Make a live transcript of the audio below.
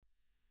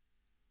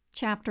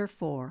Chapter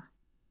 4.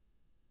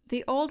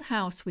 The old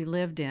house we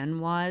lived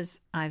in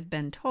was, I've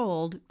been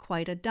told,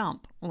 quite a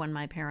dump when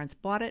my parents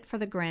bought it for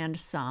the grand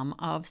sum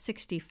of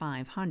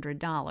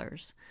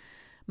 $6,500.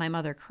 My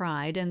mother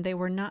cried, and they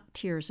were not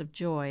tears of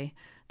joy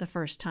the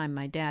first time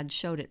my dad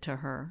showed it to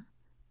her.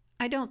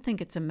 I don't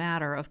think it's a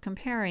matter of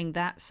comparing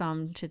that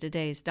sum to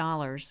today's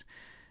dollars.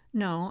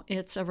 No,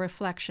 it's a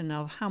reflection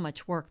of how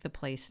much work the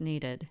place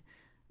needed.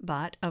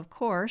 But, of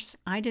course,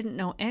 I didn't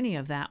know any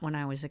of that when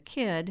I was a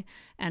kid,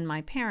 and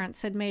my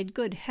parents had made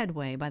good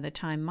headway by the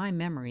time my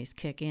memories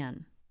kick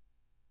in.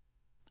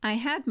 I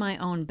had my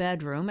own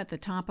bedroom at the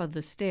top of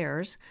the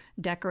stairs,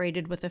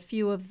 decorated with a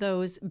few of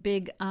those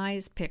big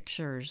eyes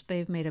pictures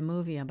they've made a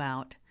movie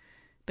about.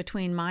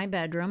 Between my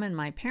bedroom and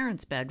my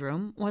parents'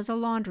 bedroom was a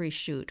laundry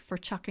chute for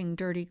chucking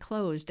dirty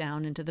clothes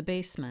down into the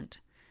basement.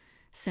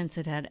 Since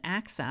it had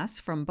access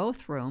from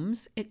both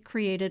rooms, it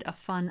created a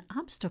fun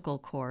obstacle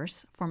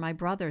course for my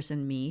brothers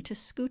and me to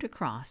scoot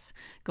across,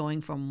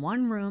 going from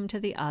one room to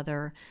the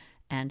other,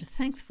 and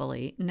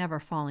thankfully never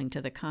falling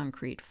to the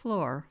concrete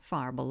floor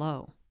far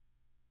below.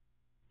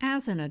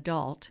 As an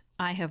adult,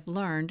 I have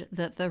learned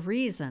that the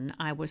reason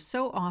I was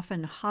so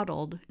often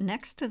huddled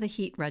next to the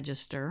heat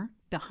register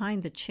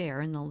behind the chair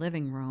in the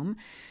living room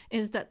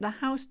is that the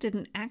house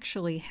didn't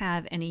actually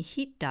have any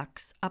heat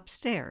ducts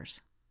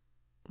upstairs.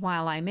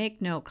 While I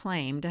make no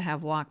claim to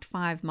have walked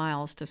 5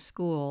 miles to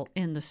school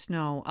in the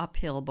snow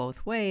uphill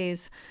both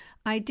ways,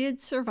 I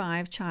did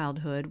survive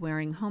childhood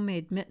wearing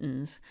homemade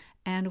mittens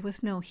and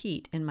with no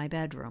heat in my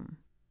bedroom.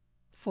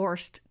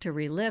 Forced to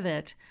relive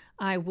it,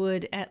 I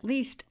would at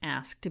least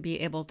ask to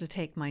be able to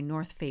take my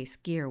North Face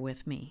gear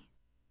with me.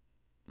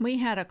 We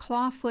had a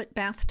clawfoot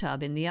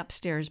bathtub in the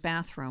upstairs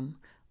bathroom,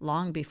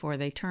 long before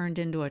they turned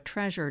into a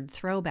treasured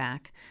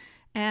throwback,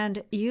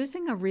 and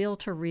using a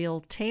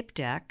reel-to-reel tape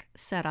deck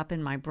set up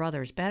in my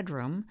brother's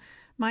bedroom,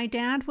 my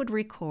dad would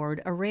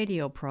record a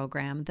radio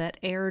program that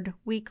aired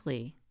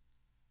weekly.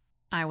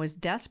 I was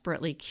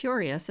desperately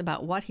curious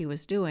about what he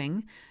was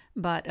doing,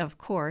 but of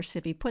course,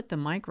 if he put the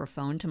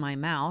microphone to my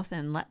mouth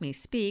and let me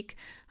speak,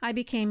 I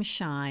became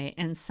shy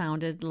and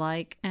sounded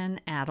like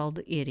an addled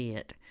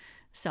idiot.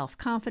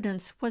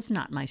 Self-confidence was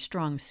not my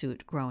strong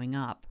suit growing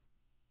up.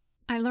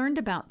 I learned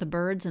about the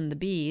birds and the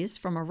bees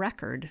from a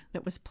record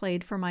that was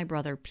played for my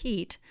brother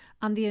Pete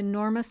on the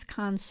enormous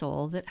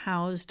console that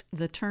housed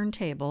the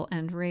turntable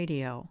and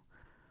radio.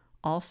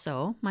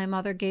 Also, my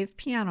mother gave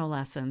piano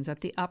lessons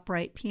at the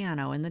upright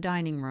piano in the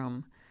dining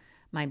room.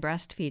 My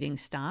breastfeeding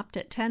stopped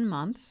at 10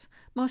 months,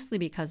 mostly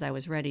because I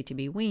was ready to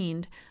be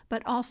weaned,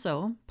 but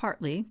also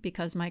partly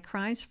because my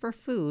cries for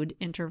food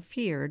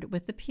interfered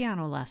with the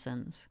piano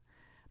lessons.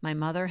 My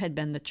mother had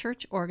been the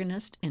church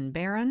organist in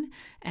Barron,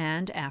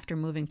 and after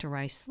moving to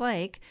Rice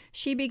Lake,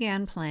 she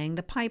began playing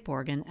the pipe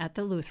organ at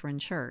the Lutheran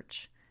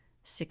church.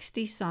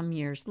 60-some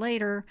years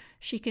later,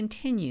 she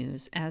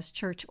continues as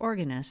church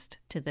organist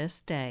to this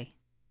day.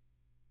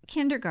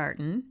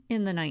 Kindergarten,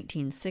 in the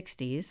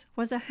 1960s,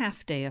 was a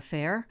half-day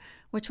affair,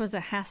 which was a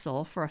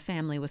hassle for a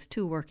family with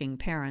 2 working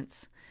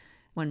parents.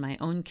 When my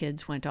own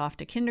kids went off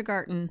to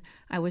kindergarten,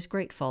 I was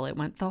grateful it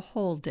went the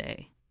whole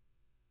day.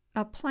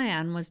 A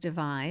plan was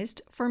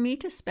devised for me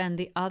to spend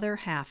the other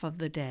half of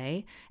the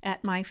day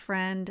at my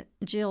friend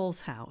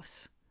Jill's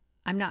house.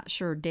 I'm not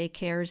sure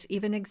daycares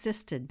even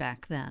existed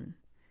back then.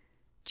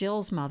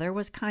 Jill's mother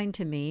was kind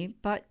to me,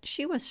 but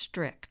she was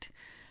strict.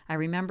 I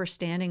remember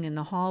standing in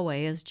the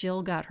hallway as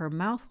Jill got her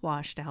mouth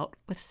washed out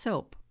with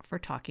soap for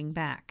talking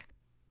back.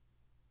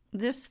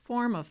 This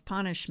form of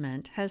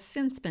punishment has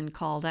since been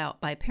called out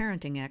by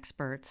parenting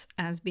experts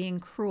as being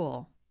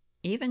cruel,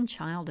 even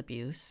child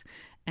abuse,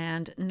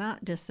 and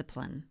not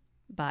discipline,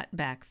 but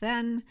back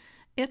then,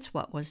 it's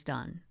what was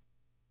done.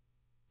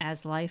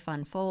 As life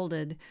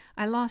unfolded,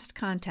 I lost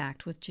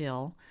contact with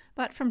Jill,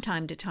 but from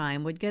time to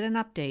time would get an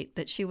update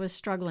that she was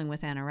struggling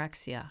with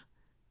anorexia.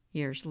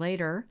 Years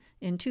later,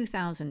 in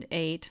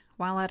 2008,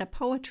 while at a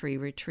poetry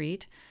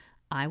retreat,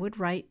 I would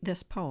write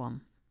this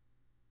poem.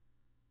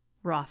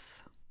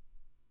 Rough.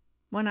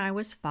 When I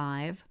was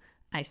 5,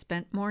 I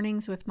spent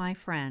mornings with my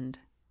friend.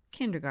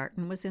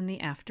 Kindergarten was in the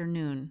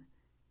afternoon.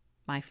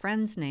 My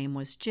friend's name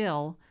was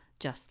Jill,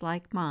 just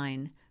like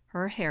mine.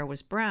 Her hair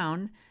was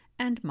brown,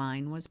 and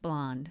mine was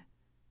blonde.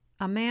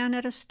 A man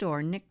at a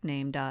store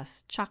nicknamed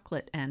us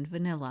Chocolate and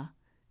Vanilla.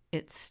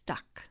 It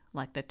stuck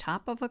like the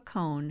top of a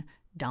cone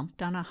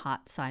dumped on a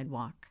hot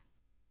sidewalk.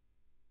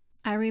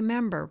 I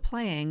remember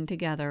playing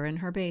together in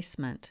her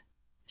basement.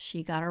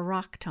 She got a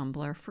rock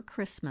tumbler for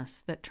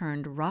Christmas that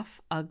turned rough,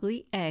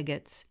 ugly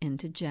agates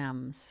into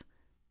gems.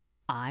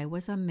 I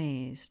was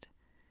amazed.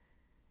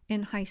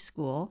 In high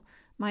school,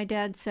 my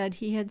dad said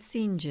he had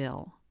seen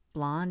Jill,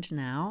 blonde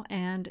now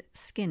and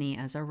skinny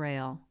as a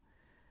rail.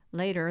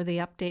 Later, the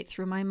update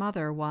through my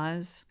mother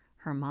was,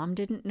 her mom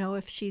didn't know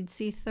if she'd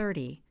see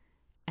 30,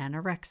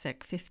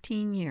 anorexic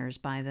 15 years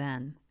by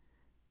then.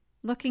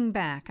 Looking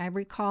back, I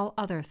recall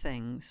other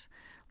things,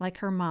 like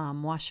her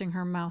mom washing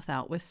her mouth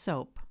out with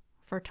soap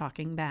for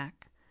talking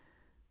back.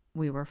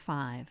 We were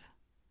 5.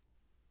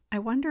 I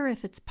wonder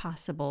if it's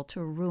possible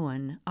to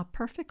ruin a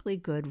perfectly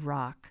good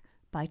rock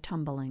by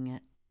tumbling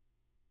it.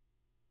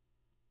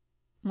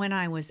 When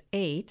I was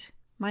 8,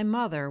 my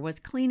mother was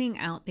cleaning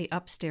out the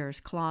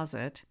upstairs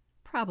closet,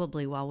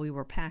 probably while we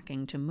were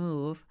packing to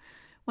move,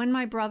 when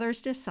my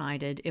brothers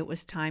decided it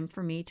was time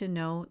for me to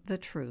know the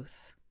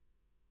truth.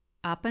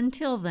 Up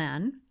until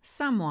then,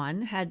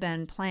 someone had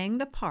been playing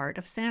the part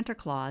of Santa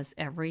Claus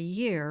every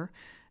year,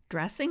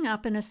 dressing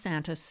up in a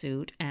Santa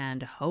suit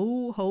and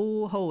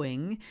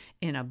ho-ho-hoing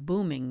in a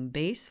booming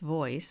bass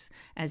voice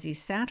as he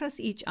sat us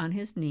each on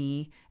his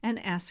knee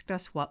and asked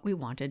us what we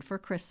wanted for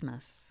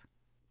Christmas.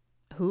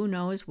 Who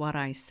knows what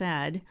I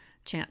said?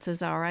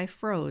 Chances are I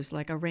froze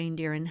like a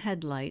reindeer in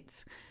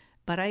headlights,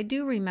 but I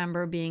do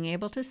remember being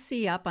able to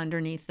see up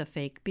underneath the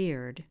fake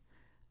beard.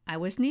 I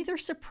was neither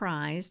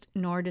surprised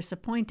nor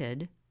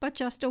disappointed, but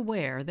just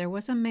aware there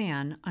was a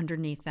man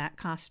underneath that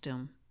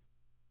costume.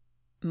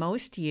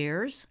 Most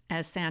years,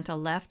 as Santa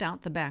left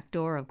out the back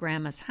door of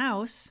Grandma's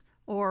house,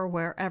 or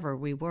wherever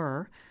we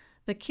were,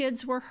 the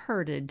kids were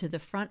herded to the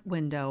front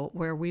window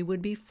where we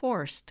would be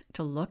forced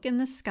to look in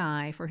the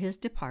sky for his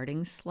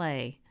departing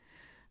sleigh.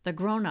 The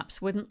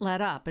grown-ups wouldn't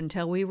let up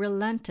until we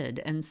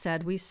relented and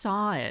said we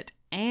saw it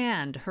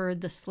and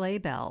heard the sleigh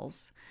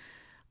bells.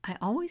 I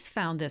always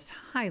found this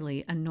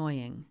highly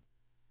annoying.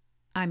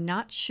 I'm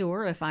not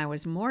sure if I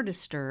was more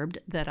disturbed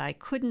that I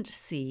couldn't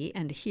see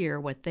and hear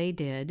what they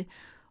did,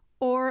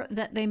 or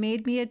that they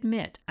made me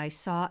admit I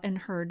saw and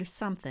heard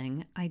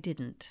something I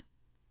didn't.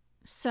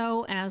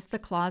 So, as the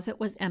closet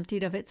was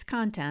emptied of its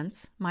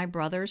contents, my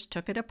brothers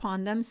took it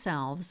upon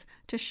themselves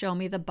to show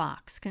me the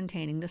box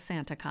containing the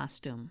Santa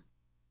costume.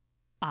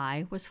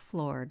 I was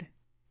floored.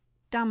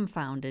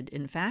 Dumbfounded,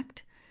 in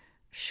fact.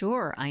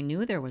 Sure, I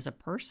knew there was a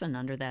person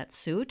under that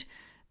suit,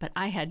 but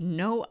I had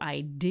no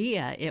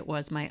idea it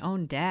was my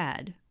own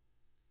dad.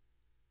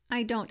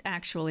 I don't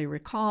actually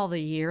recall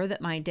the year that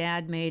my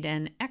dad made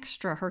an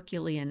extra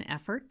Herculean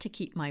effort to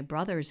keep my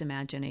brothers'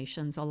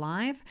 imaginations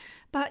alive,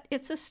 but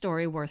it's a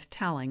story worth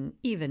telling,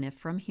 even if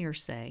from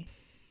hearsay.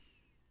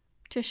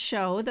 To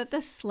show that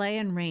the sleigh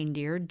and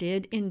reindeer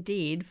did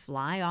indeed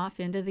fly off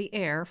into the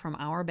air from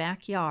our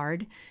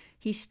backyard,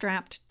 he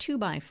strapped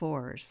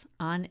 2x4s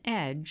on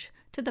edge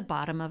to the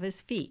bottom of his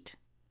feet.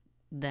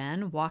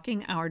 Then,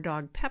 walking our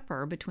dog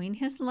Pepper between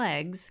his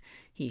legs,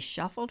 he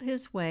shuffled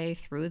his way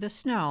through the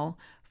snow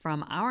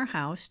from our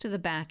house to the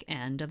back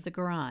end of the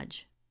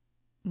garage.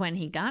 When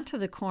he got to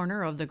the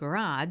corner of the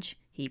garage,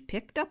 he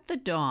picked up the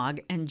dog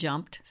and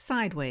jumped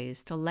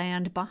sideways to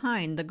land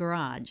behind the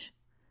garage.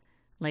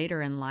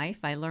 Later in life,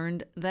 I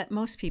learned that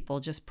most people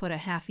just put a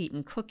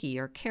half-eaten cookie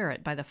or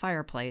carrot by the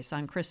fireplace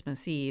on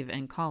Christmas Eve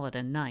and call it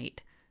a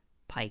night.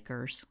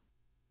 Pikers.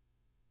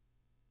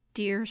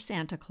 Dear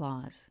Santa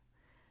Claus,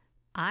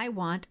 I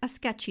want a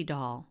sketchy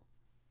doll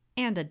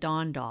and a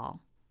Dawn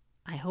doll.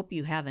 I hope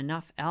you have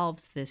enough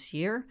elves this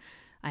year.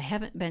 I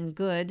haven't been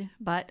good,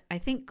 but I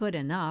think good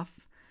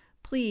enough.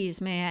 Please,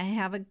 may I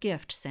have a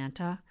gift,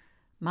 Santa?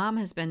 Mom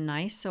has been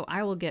nice, so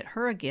I will get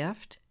her a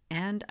gift,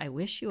 and I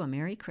wish you a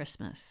Merry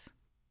Christmas.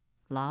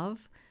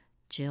 Love,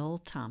 Jill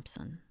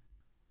Thompson.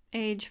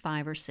 Age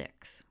 5 or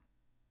 6.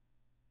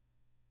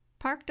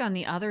 Parked on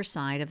the other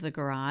side of the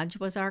garage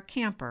was our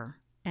camper,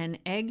 an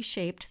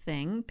egg-shaped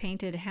thing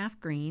painted half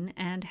green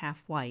and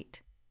half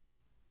white.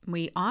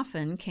 We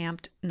often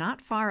camped not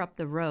far up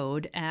the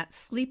road at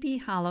Sleepy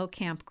Hollow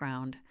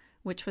Campground,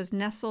 which was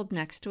nestled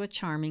next to a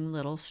charming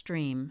little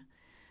stream.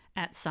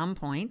 At some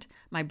point,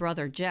 my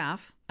brother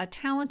Jeff, a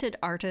talented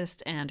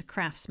artist and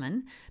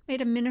craftsman, made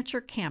a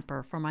miniature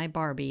camper for my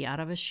Barbie out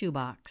of a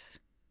shoebox.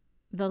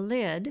 The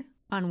lid,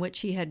 on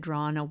which he had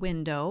drawn a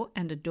window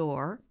and a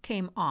door,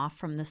 came off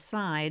from the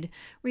side,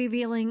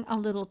 revealing a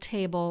little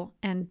table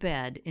and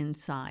bed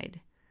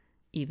inside.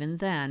 Even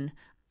then,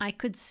 I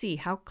could see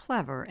how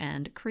clever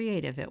and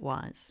creative it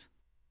was.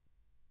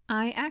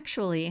 I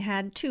actually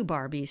had 2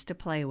 Barbies to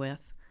play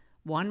with.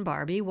 One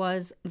Barbie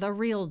was the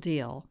real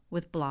deal,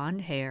 with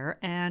blonde hair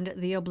and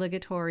the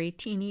obligatory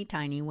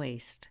teeny-tiny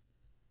waist.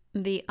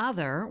 The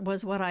other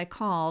was what I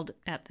called,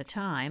 at the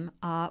time,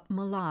 a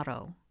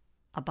mulatto,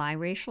 a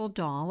biracial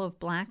doll of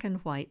black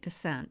and white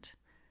descent.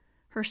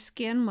 Her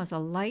skin was a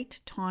light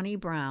tawny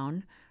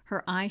brown,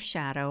 her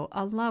eyeshadow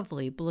a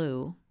lovely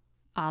blue,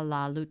 a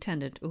la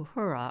Lieutenant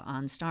Uhura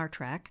on Star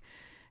Trek,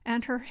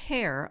 and her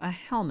hair a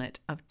helmet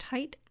of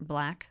tight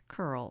black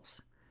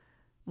curls.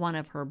 One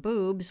of her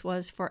boobs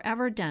was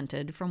forever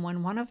dented from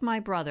when one of my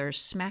brothers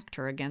smacked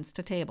her against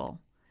a table.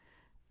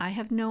 I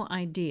have no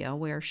idea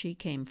where she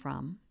came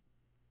from.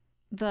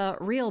 The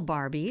real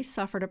Barbie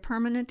suffered a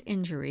permanent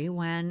injury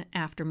when,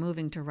 after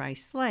moving to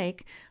Rice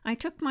Lake, I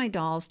took my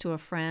dolls to a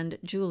friend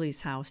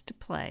Julie's house to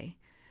play.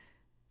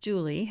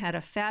 Julie had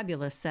a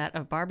fabulous set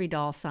of Barbie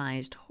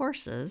doll-sized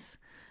horses.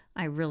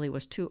 I really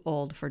was too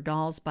old for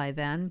dolls by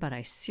then, but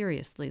I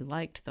seriously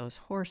liked those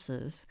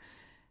horses.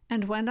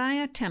 And when I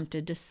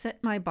attempted to sit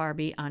my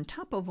Barbie on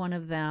top of one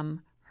of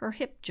them, her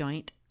hip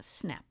joint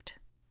snapped.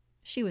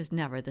 She was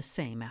never the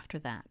same after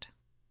that.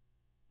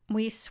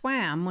 We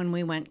swam when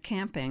we went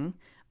camping,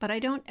 but I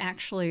don't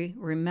actually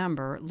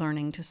remember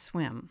learning to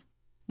swim.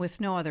 With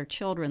no other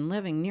children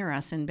living near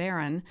us in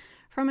Barron,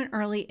 from an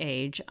early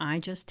age I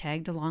just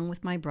tagged along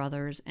with my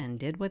brothers and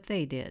did what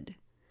they did.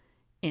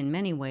 In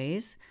many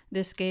ways,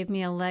 this gave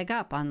me a leg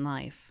up on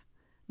life.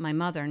 My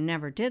mother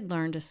never did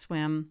learn to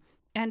swim,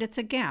 and it's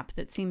a gap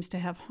that seems to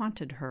have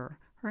haunted her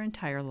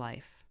entire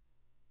life.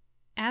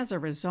 As a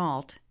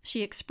result,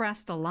 she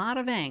expressed a lot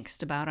of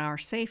angst about our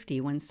safety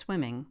when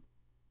swimming.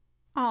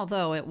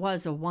 Although it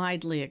was a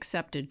widely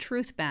accepted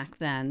truth back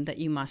then that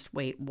you must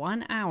wait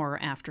 1 hour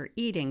after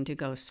eating to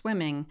go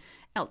swimming,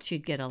 else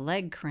you'd get a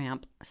leg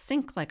cramp,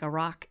 sink like a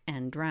rock,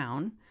 and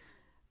drown,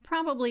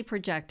 probably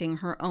projecting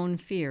her own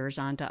fears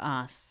onto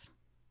us.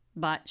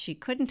 But she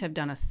couldn't have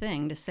done a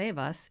thing to save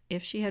us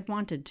if she had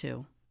wanted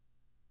to.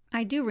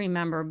 I do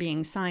remember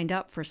being signed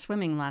up for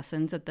swimming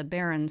lessons at the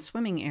Barron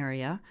swimming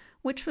area,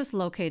 which was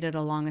located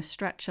along a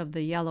stretch of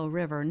the Yellow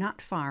River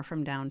not far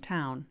from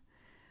downtown.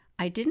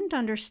 I didn't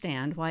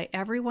understand why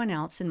everyone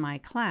else in my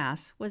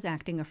class was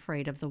acting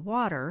afraid of the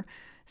water,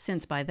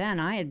 since by then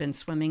I had been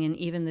swimming in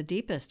even the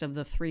deepest of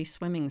the 3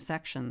 swimming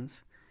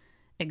sections.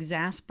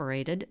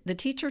 Exasperated, the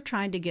teacher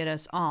tried to get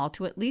us all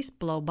to at least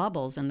blow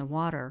bubbles in the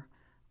water.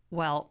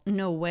 Well,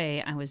 no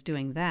way I was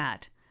doing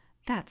that.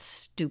 That's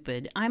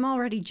stupid. I'm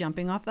already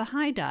jumping off the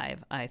high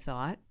dive, I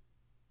thought.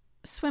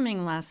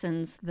 Swimming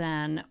lessons,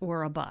 then,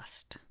 were a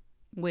bust,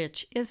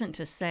 which isn't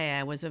to say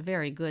I was a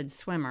very good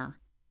swimmer.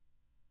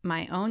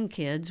 My own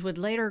kids would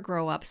later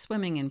grow up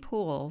swimming in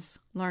pools,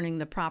 learning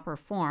the proper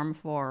form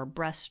for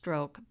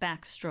breaststroke,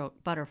 backstroke,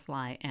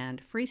 butterfly,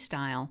 and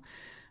freestyle,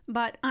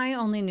 but I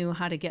only knew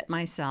how to get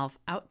myself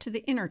out to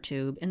the inner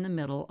tube in the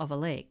middle of a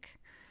lake.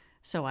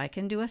 So I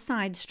can do a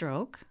side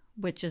stroke,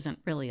 which isn't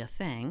really a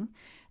thing,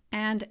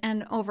 and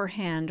an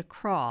overhand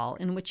crawl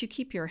in which you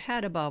keep your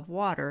head above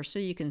water so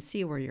you can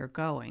see where you're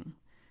going.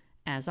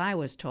 As I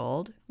was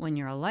told, when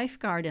you're a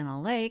lifeguard in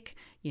a lake,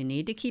 you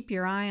need to keep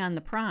your eye on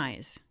the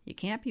prize. You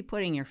can't be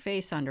putting your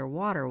face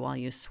underwater while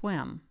you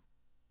swim.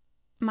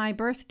 My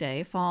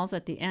birthday falls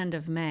at the end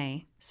of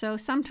May, so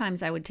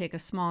sometimes I would take a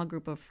small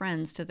group of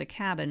friends to the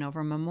cabin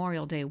over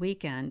Memorial Day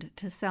weekend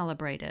to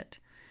celebrate it.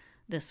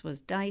 This was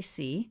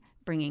dicey,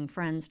 bringing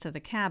friends to the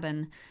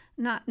cabin,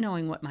 not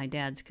knowing what my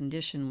dad's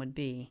condition would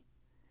be.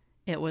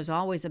 It was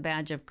always a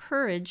badge of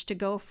courage to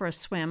go for a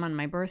swim on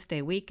my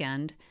birthday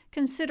weekend,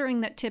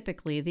 considering that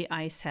typically the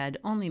ice had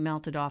only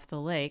melted off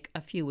the lake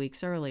a few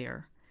weeks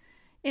earlier.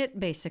 It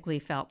basically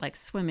felt like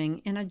swimming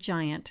in a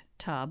giant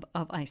tub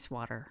of ice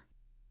water.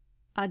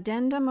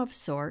 Addendum of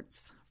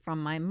sorts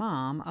from my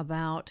mom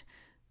about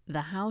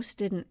the house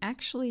didn't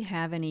actually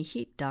have any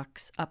heat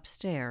ducts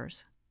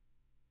upstairs.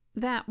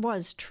 That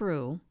was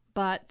true,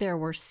 but there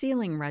were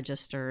ceiling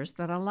registers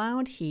that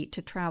allowed heat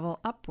to travel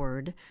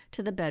upward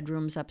to the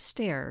bedrooms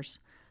upstairs,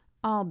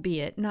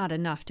 albeit not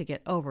enough to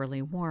get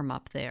overly warm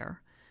up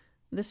there.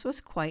 This was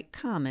quite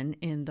common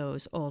in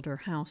those older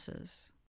houses.